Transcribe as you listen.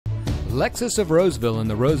Lexus of Roseville in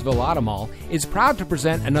the Roseville Automall is proud to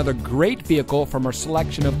present another great vehicle from our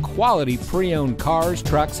selection of quality pre-owned cars,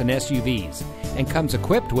 trucks, and SUVs, and comes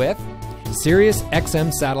equipped with Sirius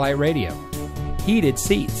XM satellite radio, heated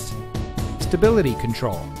seats, stability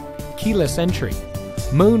control, keyless entry,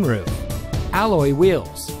 moonroof, alloy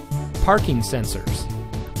wheels, parking sensors,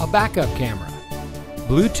 a backup camera,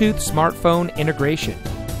 Bluetooth smartphone integration,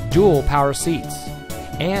 dual power seats,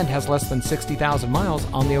 and has less than 60,000 miles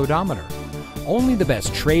on the odometer. Only the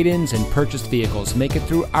best trade-ins and purchased vehicles make it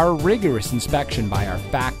through our rigorous inspection by our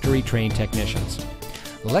factory-trained technicians.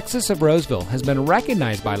 Lexus of Roseville has been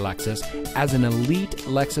recognized by Lexus as an elite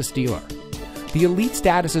Lexus dealer. The elite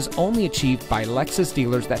status is only achieved by Lexus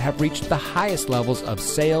dealers that have reached the highest levels of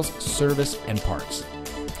sales, service, and parts.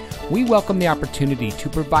 We welcome the opportunity to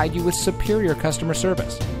provide you with superior customer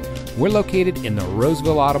service. We're located in the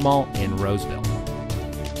Roseville Automall in Roseville.